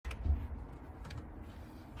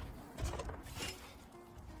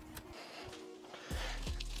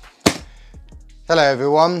Hello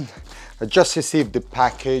everyone, I just received the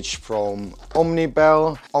package from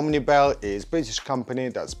Omnibell. Omnibell is a British company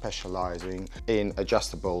that's specializing in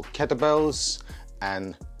adjustable kettlebells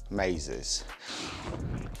and mazes.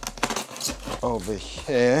 Over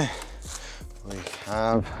here we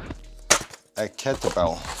have a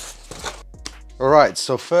kettlebell. Alright,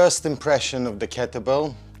 so first impression of the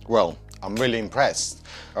kettlebell, well, I'm really impressed.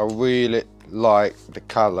 I really like the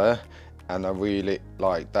color and I really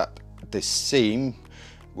like that this seam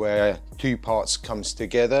where two parts comes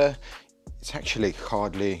together, it's actually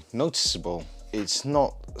hardly noticeable. It's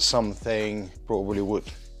not something probably would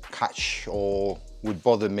catch or would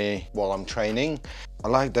bother me while I'm training. I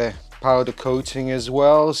like the powder coating as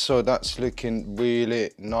well, so that's looking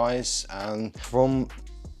really nice, and from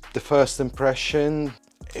the first impression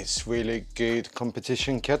it's really good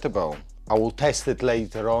competition kettlebell. I will test it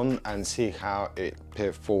later on and see how it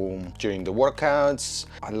performs during the workouts.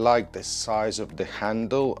 I like the size of the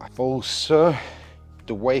handle. Also,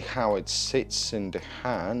 the way how it sits in the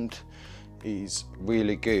hand is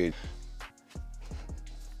really good.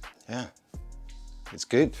 Yeah, it's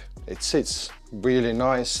good. It sits really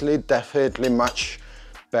nicely, definitely much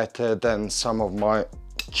better than some of my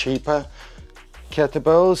cheaper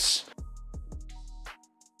kettlebells.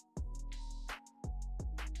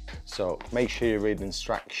 So make sure you read the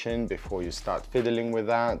instruction before you start fiddling with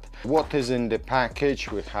that. What is in the package?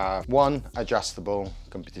 We have one adjustable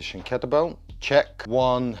competition kettlebell, check.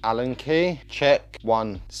 One Allen key, check.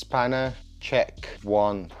 One spanner, check.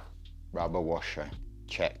 One rubber washer,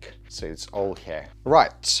 check. So it's all here.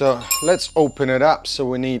 Right, so let's open it up. So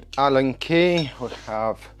we need Allen key. We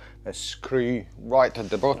have a screw right at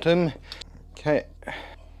the bottom. Okay.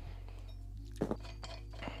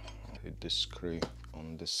 Put the screw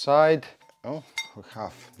on the side. Oh, we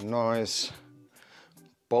have nice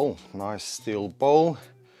bowl, nice steel bowl.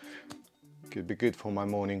 Could be good for my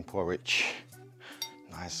morning porridge.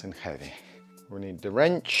 Nice and heavy. We need the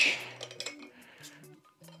wrench.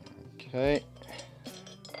 Okay.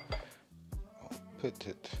 I'll put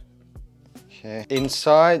it here.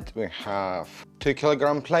 Inside we have 2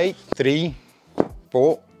 kilogram plate, 3,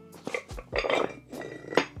 4,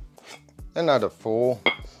 another 4,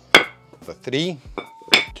 the 3,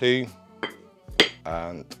 2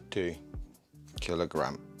 and 2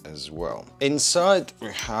 kilogram as well. Inside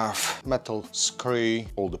we have metal screw.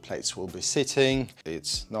 All the plates will be sitting.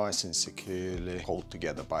 It's nice and securely held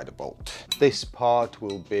together by the bolt. This part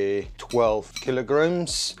will be 12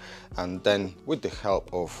 kilograms, and then with the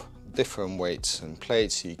help of different weights and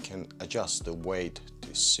plates you can adjust the weight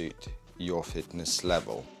to suit your fitness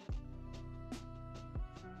level.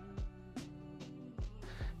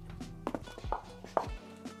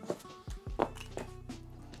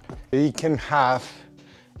 You can have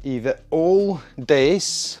either all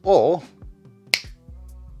this or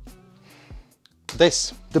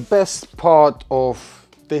this. The best part of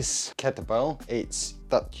this kettlebell is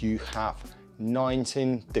that you have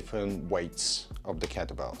 19 different weights of the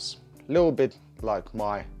kettlebells. A little bit like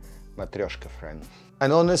my matryoshka friend.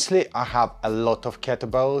 And honestly, I have a lot of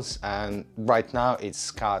kettlebells, and right now it's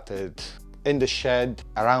scattered in the shed,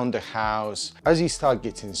 around the house. As you start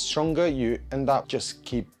getting stronger, you end up just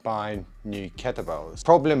keep buying new kettlebells.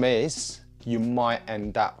 Problem is, you might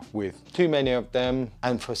end up with too many of them,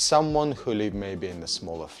 and for someone who live maybe in a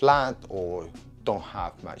smaller flat or don't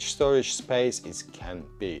have much storage space, it can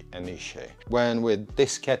be an issue. When with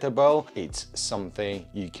this kettlebell, it's something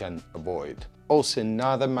you can avoid. Also,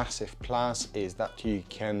 another massive plus is that you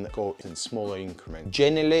can go in smaller increments.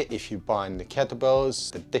 Generally, if you buy the kettlebells,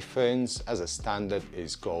 the difference as a standard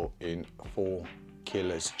is go in 4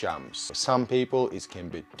 kilos jumps. For some people, it can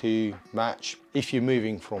be too much. If you're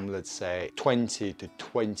moving from, let's say, 20 to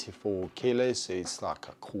 24 kilos, it's like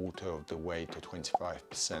a quarter of the way to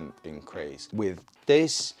 25% increase. With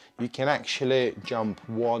this, you can actually jump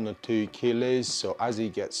 1 or 2 kilos. So as you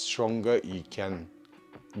get stronger, you can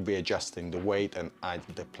be adjusting the weight and add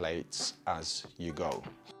the plates as you go.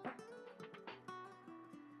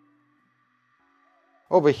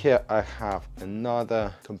 Over here I have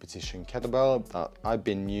another competition kettlebell that I've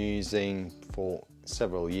been using for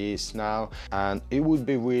several years now, and it would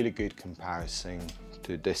be really good comparison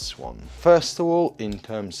to this one. First of all, in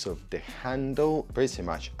terms of the handle, pretty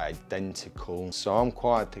much identical, so I'm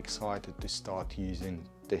quite excited to start using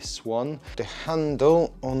this one. The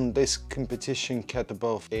handle on this competition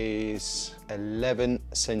kettlebell is 11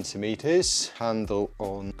 centimeters. Handle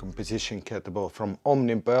on competition kettlebell from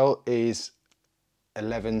Omnibell is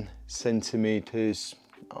 11 centimeters,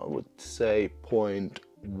 I would say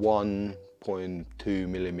 0.1, 0.2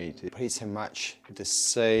 millimeters. Pretty much the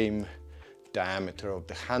same diameter of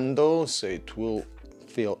the handle, so it will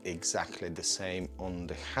feel exactly the same on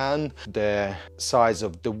the hand. The size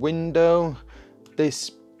of the window,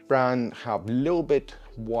 this brand have a little bit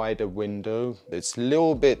wider window. It's a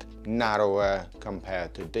little bit narrower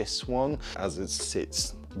compared to this one, as it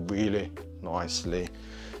sits really nicely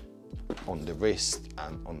on the wrist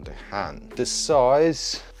and on the hand. The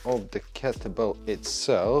size of the kettlebell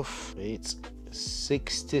itself, it's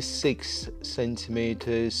 66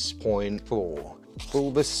 centimeters 0.4.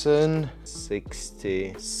 Fulverson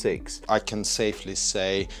 66. I can safely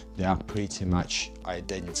say they are pretty much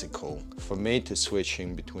identical. For me to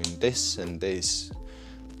switching between this and this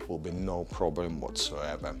will be no problem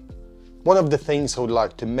whatsoever. One of the things I would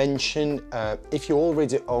like to mention, if you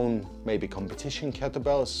already own maybe competition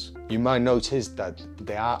kettlebells, you might notice that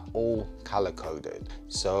they are all color coded.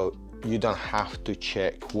 So you don't have to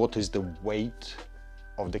check what is the weight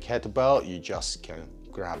of the kettlebell, you just can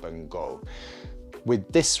grab and go.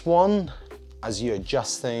 With this one, as you're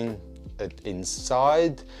adjusting it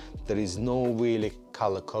inside, there is no really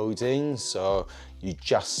color coding, so you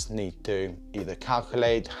just need to either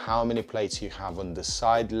calculate how many plates you have on the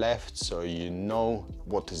side left, so you know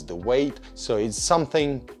what is the weight. So it's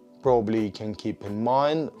something probably you can keep in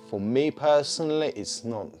mind. For me personally, it's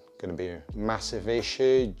not going to be a massive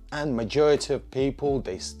issue, and majority of people,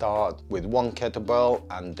 they start with one kettlebell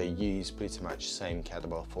and they use pretty much same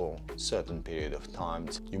kettlebell for a certain period of time.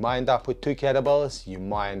 You might end up with 2 kettlebells, you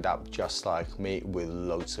might end up just like me with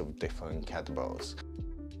loads of different kettlebells.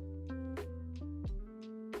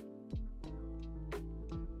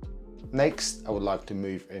 Next, I would like to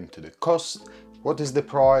move into the cost. What is the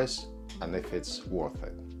price and if it's worth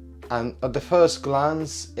it? And at the first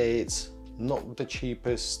glance, it's not the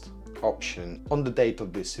cheapest option. On the date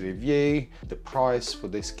of this review, the price for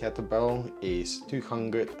this kettlebell is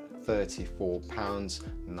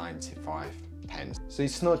 £234.95. So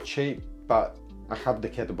it's not cheap, but I have the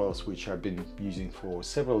kettlebells which I've been using for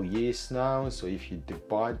several years now, so if you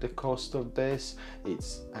divide the cost of this,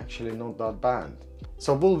 it's actually not that bad.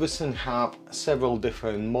 So Fulverson have several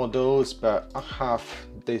different models, but I have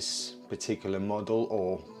this particular model,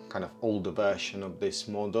 or kind of older version of this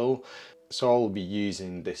model, so I'll be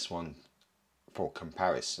using this one for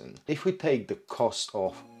comparison. If we take the cost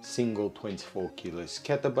of single 24 kilos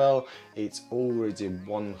kettlebell, it's already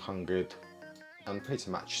 100 and pretty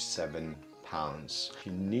much £7. If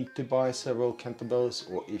you need to buy several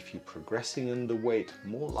kettlebells, or if you're progressing in the weight,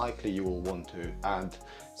 more likely you will want to add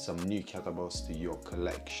some new kettlebells to your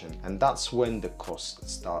collection, and that's when the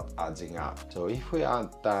costs start adding up. So if we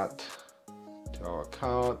add that to our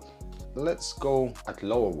cart, let's go at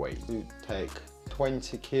lower weight. We take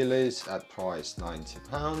 20 kilos at price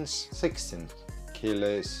 £90, 16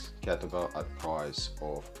 kilos kettlebell at price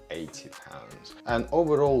of £80, and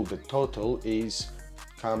overall the total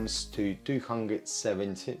comes to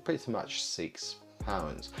 270, pretty much £6.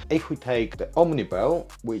 If we take the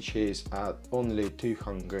Omnibell, which is at only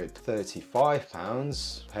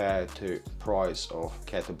 £235 compared to price of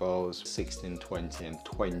kettlebells 16, 20 and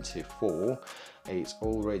 24, it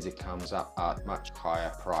already comes up at much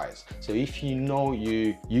higher price. So if you know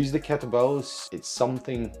you use the kettlebells, it's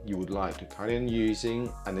something you would like to carry on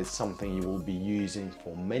using, and it's something you will be using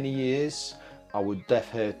for many years, I would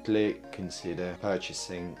definitely consider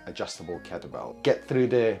purchasing adjustable kettlebell. Get through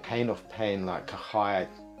the pain of paying like a higher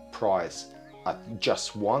price at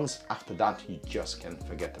just once. After that, you just can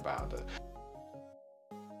forget about it.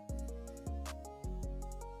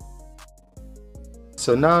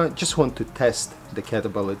 So now I just want to test the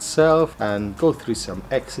kettlebell itself and go through some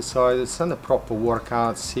exercises and a proper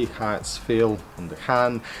workout, see how it's feel on the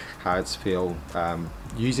hand, how it's feel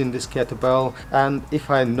using this kettlebell, and if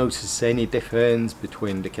I notice any difference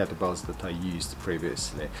between the kettlebells that I used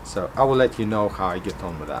previously. So I will let you know how I get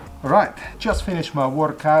on with that. Alright, just finished my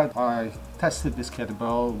workout. I tested this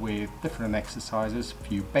kettlebell with different exercises, a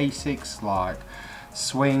few basics like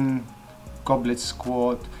swing, goblet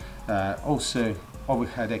squat, also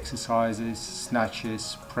overhead exercises,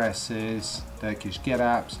 snatches, presses, Turkish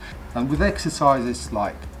get-ups, and with exercises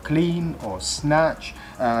like clean or snatch,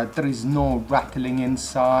 there is no rattling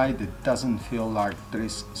inside. It doesn't feel like there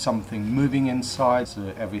is something moving inside,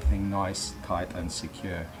 so everything nice, tight and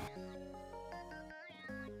secure.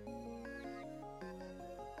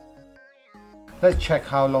 Let's check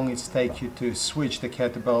how long it takes you to switch the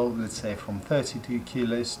kettlebell, let's say from 32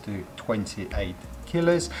 kilos to 28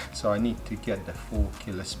 kilos. So I need to get the 4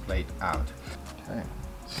 kilos plate out. Okay,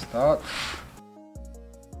 start.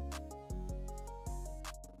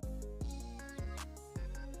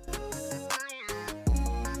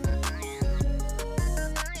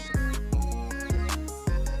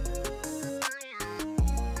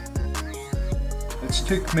 which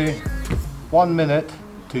took me 1 minute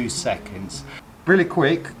 2 seconds. Really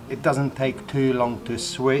quick. It doesn't take too long to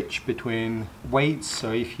switch between weights,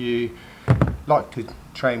 so if you like to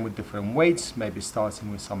train with different weights, maybe starting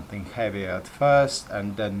with something heavier at first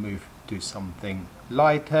and then move to something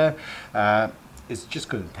lighter, it's just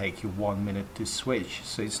going to take you 1 minute to switch.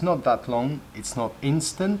 So it's not that long, it's not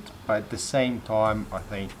instant, but at the same time I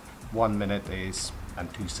think 1 minute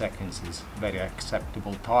and 2 seconds is very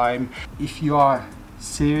acceptable time. If you are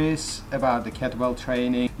serious about the kettlebell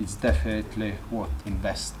training, it's definitely worth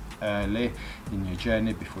invest early in your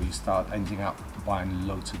journey before you start ending up buying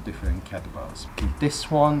loads of different kettlebells. With this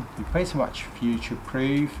one, you're pretty much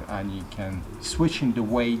future-proof and you can switch in the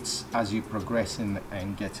weights as you progress in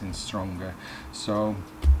and getting stronger. So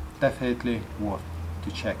definitely worth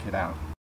to check it out.